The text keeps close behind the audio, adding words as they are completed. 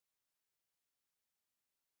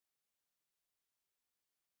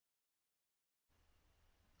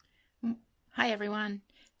Hi everyone,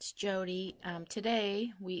 it's Jody.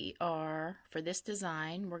 Today for this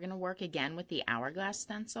design, we're going to work again with the Hourglass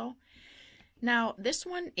stencil. Now this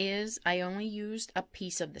one I only used a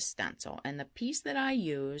piece of the stencil, and the piece that I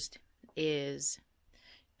used is,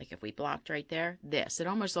 like if we blocked right there, it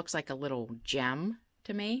almost looks like a little gem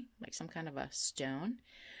to me, like some kind of a stone.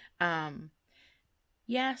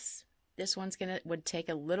 Yes, this one's would take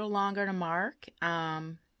a little longer to mark,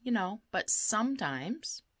 but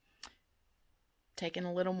sometimes taking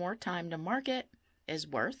a little more time to mark it is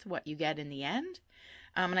worth what you get in the end.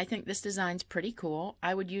 And I think this design's pretty cool.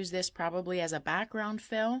 I would use this probably as a background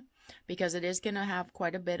fill because it is going to have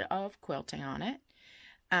quite a bit of quilting on it.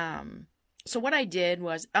 So what I did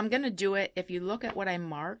was, I'm going to do it, if you look at what I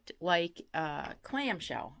marked, like a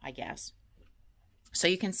clamshell, I guess. So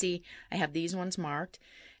you can see I have these ones marked,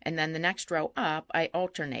 and then the next row up, I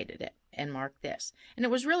alternated it and marked this. And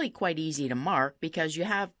it was really quite easy to mark because you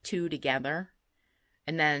have two together.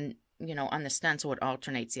 And then, on the stencil, it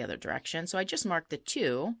alternates the other direction. So I just marked the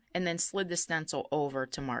two and then slid the stencil over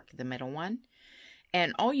to mark the middle one.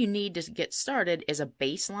 And all you need to get started is a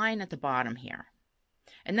baseline at the bottom here.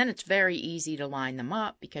 And then it's very easy to line them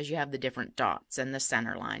up because you have the different dots and the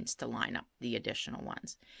center lines to line up the additional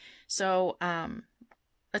ones. So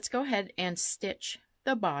let's go ahead and stitch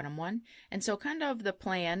the bottom one. And so kind of the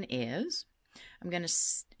plan is,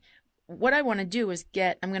 what I want to do is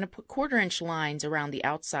I'm going to put 1/4-inch lines around the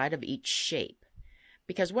outside of each shape.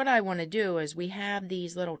 Because what I want to do is we have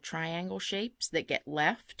these little triangle shapes that get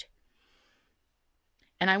left.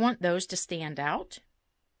 And I want those to stand out.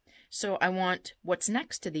 So I want what's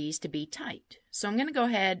next to these to be tight. So I'm going to go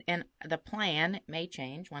ahead, and the plan, it may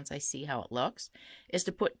change once I see how it looks, is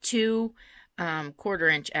to put 2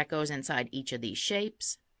 1/4-inch echoes inside each of these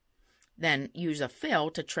shapes. Then use a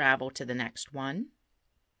fill to travel to the next one.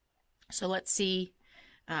 So let's see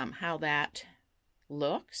how that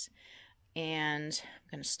looks. And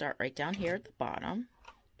I'm going to start right down here at the bottom.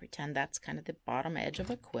 Pretend that's kind of the bottom edge of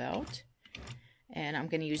a quilt. And I'm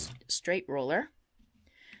going to use a straight ruler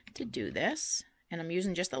to do this. And I'm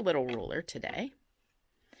using just a little ruler today.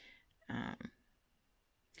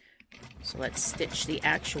 So let's stitch the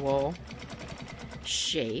actual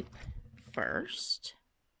shape first.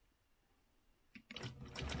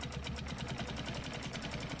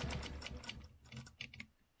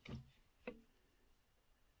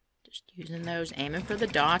 Using those, aiming for the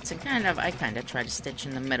dots, and I kind of try to stitch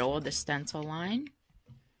in the middle of the stencil line.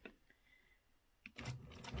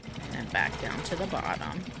 And then back down to the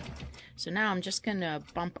bottom. So now I'm just going to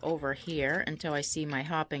bump over here until I see my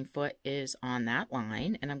hopping foot is on that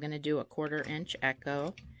line. And I'm going to do a 1/4-inch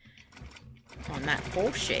echo on that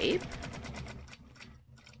whole shape.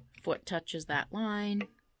 Foot touches that line.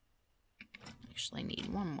 Actually need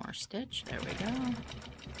one more stitch. There we go.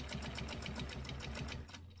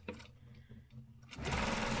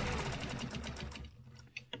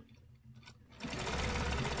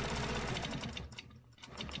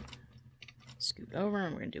 Scoot over,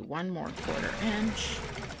 and we're going to do one more 1/4-inch.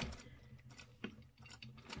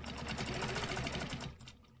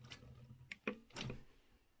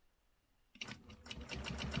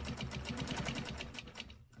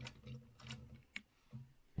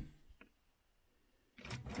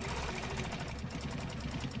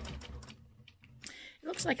 It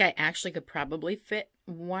looks like I actually could probably fit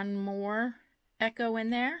one more echo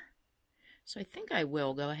in there. So I think I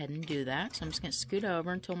will go ahead and do that. So I'm just going to scoot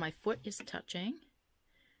over until my foot is touching.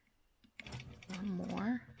 One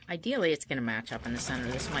more. Ideally, it's going to match up in the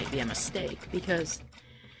center. This might be a mistake because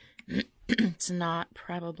it's not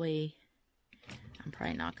probably... I'm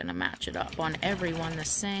probably not going to match it up on everyone the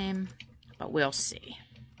same, but we'll see.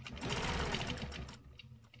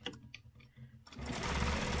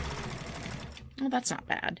 Well, that's not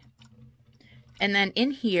bad. And then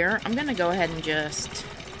in here, I'm going to go ahead and just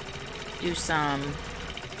do some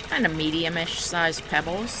kind of medium-ish sized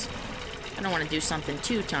pebbles. I don't want to do something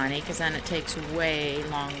too tiny because then it takes a way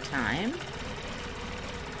long time.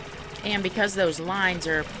 And because those lines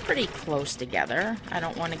are pretty close together, I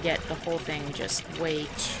don't want to get the whole thing just way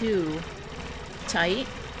too tight.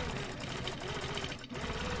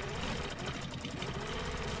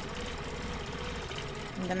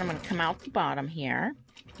 And then I'm going to come out the bottom here.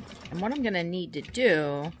 And what I'm going to need to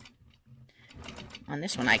do, on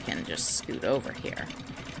this one I can just scoot over here.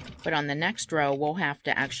 But on the next row, we'll have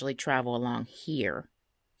to actually travel along here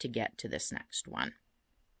to get to this next one.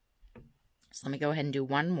 So let me go ahead and do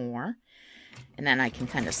one more. And then I can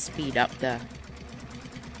kind of speed up the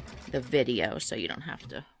video so you don't have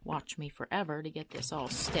to watch me forever to get this all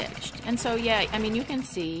stitched. And so, yeah, I mean, you can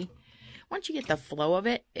see once you get the flow of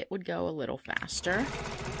it, it would go a little faster.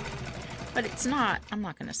 But it's not, I'm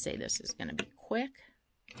not going to say this is going to be quick,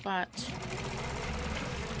 but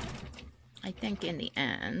I think in the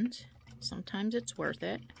end, sometimes it's worth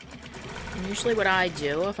it. And usually what I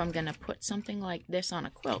do, if I'm going to put something like this on a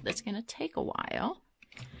quilt that's going to take a while,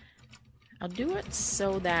 I'll do it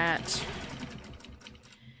so that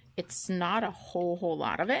it's not a whole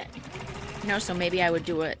lot of it. You know, so maybe I would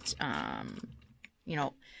do it, you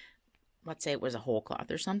know, let's say it was a whole cloth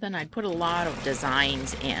or something. I'd put a lot of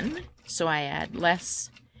designs in, so I add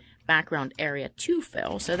less background area to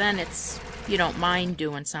fill. So then it's, you don't mind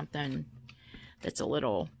doing something that's a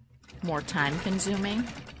little more time consuming,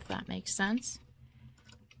 if that makes sense.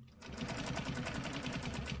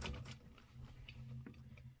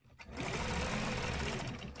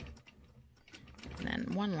 And then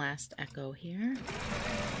one last echo here.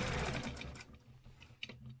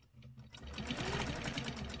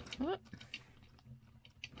 Whoop.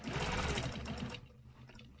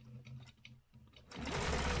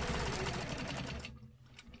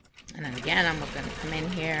 And then again, I'm going to come in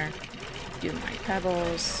here, do my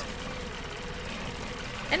pebbles.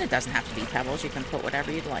 And it doesn't have to be pebbles. You can put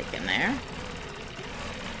whatever you'd like in there.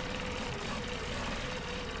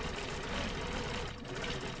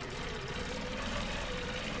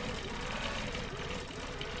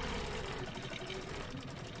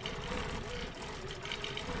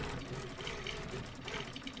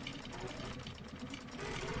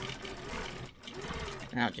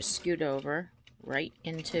 And I'll just scoot over right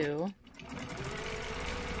into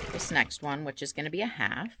this next one, which is going to be a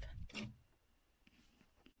half.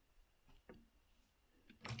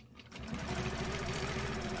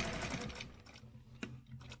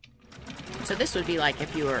 So this would be like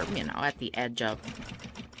if you were, you know, at the edge of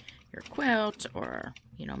your quilt, or,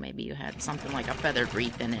 you know, maybe you had something like a feathered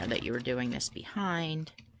wreath in there that you were doing this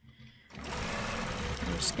behind.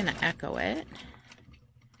 I'm just going to echo it.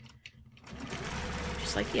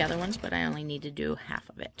 Just like the other ones, but I only need to do half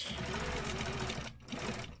of it.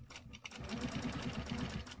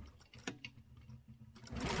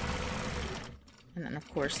 And then,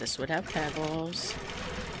 of course, this would have pebbles.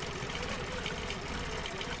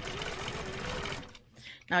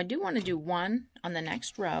 Now, I do want to do one on the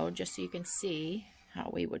next row, just so you can see how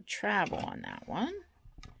we would travel on that one.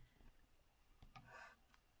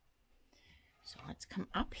 So let's come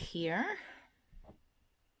up here.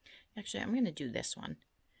 Actually, I'm going to do this one.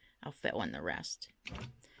 I'll fill in the rest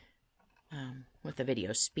with the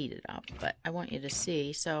video speeded up, but I want you to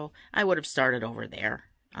see. So I would have started over there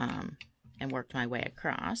and worked my way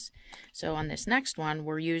across. So on this next one,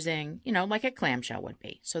 we're using, you know, like a clamshell would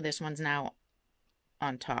be. So this one's now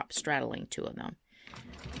on top, straddling two of them.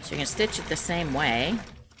 So you're going to stitch it the same way.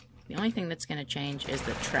 The only thing that's going to change is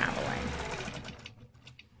the traveling.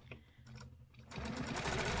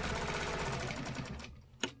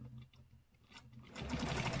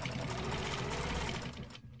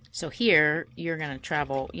 So here, you're going to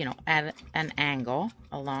travel, you know, at an angle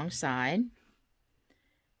alongside.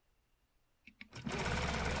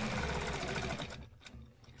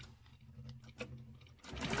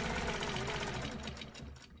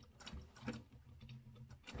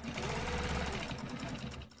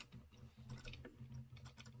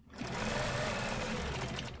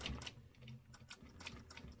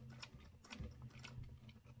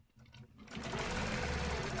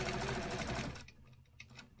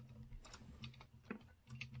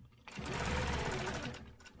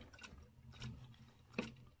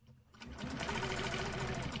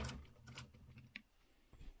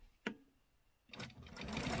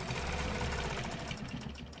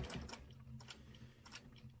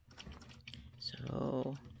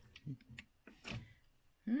 So,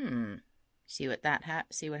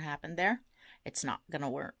 see what happened there? It's not gonna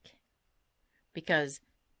work because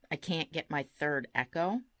I can't get my third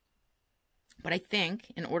echo. But I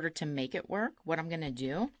think in order to make it work, what I'm gonna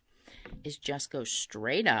do is just go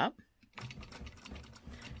straight up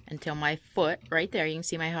until my foot right there, you can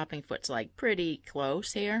see my hopping foot's like pretty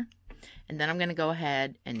close here. And then I'm gonna go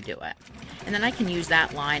ahead and do it. And then I can use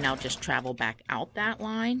that line, I'll just travel back out that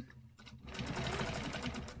line.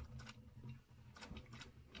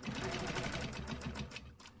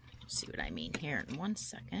 See what I mean here in 1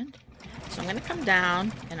 second. So I'm going to come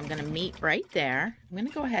down and I'm going to meet right there. I'm going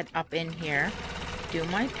to go ahead up in here, do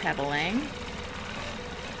my pebbling.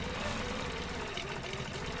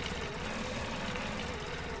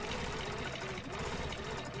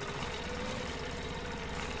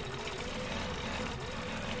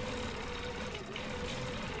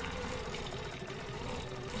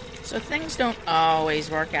 So things don't always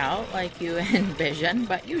work out like you envision,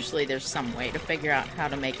 but usually there's some way to figure out how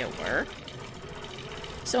to make it work.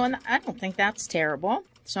 So I don't think that's terrible.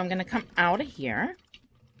 So I'm going to come out of here.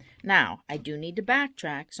 Now, I do need to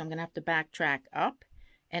backtrack, so I'm going to have to backtrack up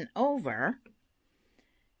and over.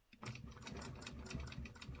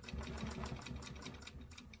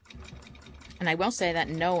 And I will say that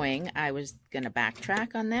knowing I was going to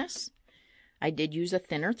backtrack on this, I did use a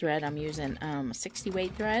thinner thread. I'm using a 60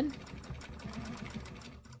 weight thread.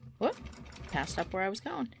 Whoop, passed up where I was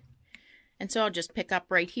going. And so I'll just pick up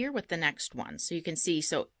right here with the next one. So you can see,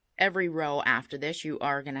 so every row after this, you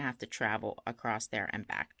are going to have to travel across there and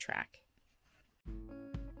backtrack.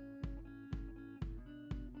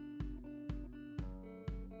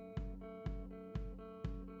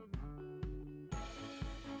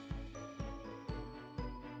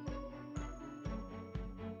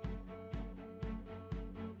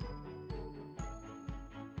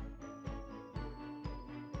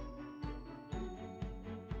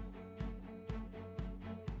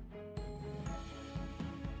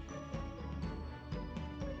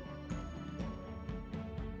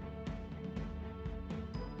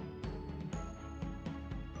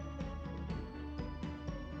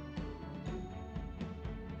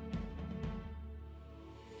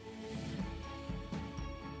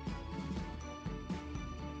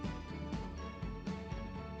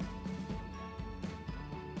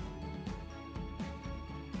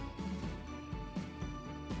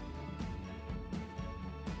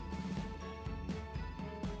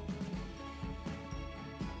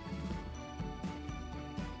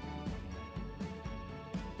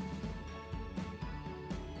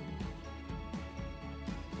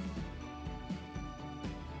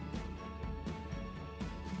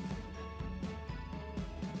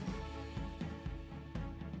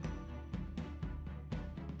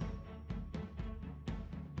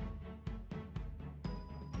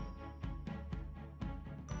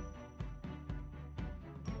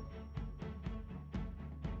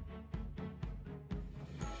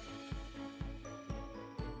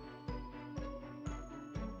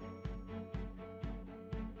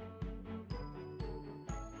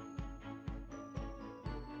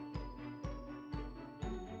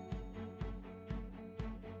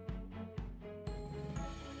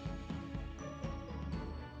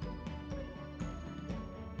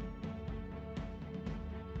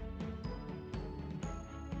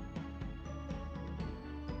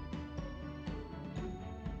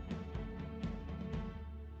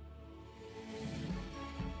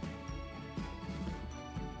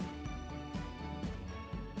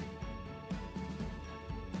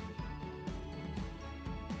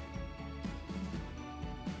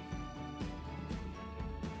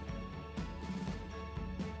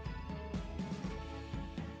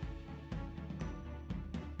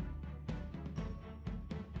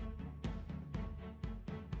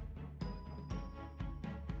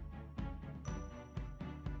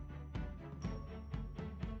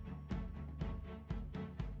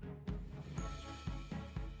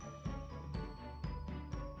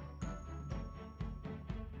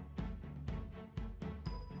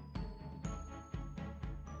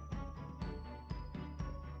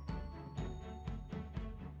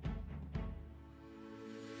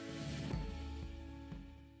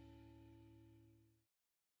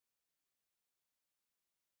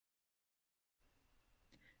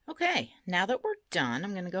 Okay, now that we're done,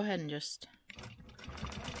 I'm going to go ahead and just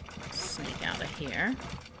sneak out of here.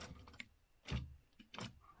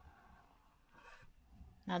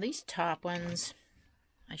 Now these top ones,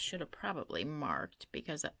 I should have probably marked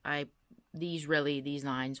because these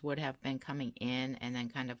lines would have been coming in and then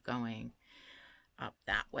kind of going up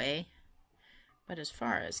that way. But as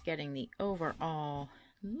far as getting the overall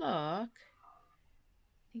look,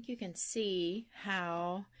 I think you can see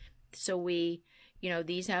how, so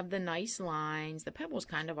these have the nice lines. The pebbles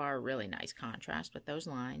kind of are a really nice contrast with those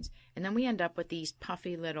lines. And then we end up with these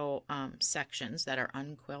puffy little sections that are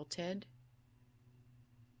unquilted.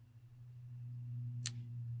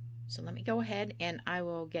 So let me go ahead and I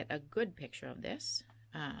will get a good picture of this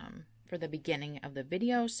for the beginning of the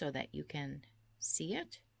video so that you can see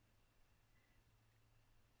it.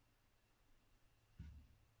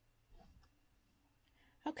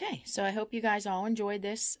 Okay, so I hope you guys all enjoyed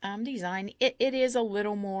this design. It is a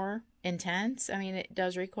little more intense. I mean, it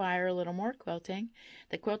does require a little more quilting.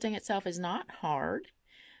 The quilting itself is not hard.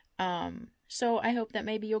 So I hope that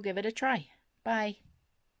maybe you'll give it a try. Bye.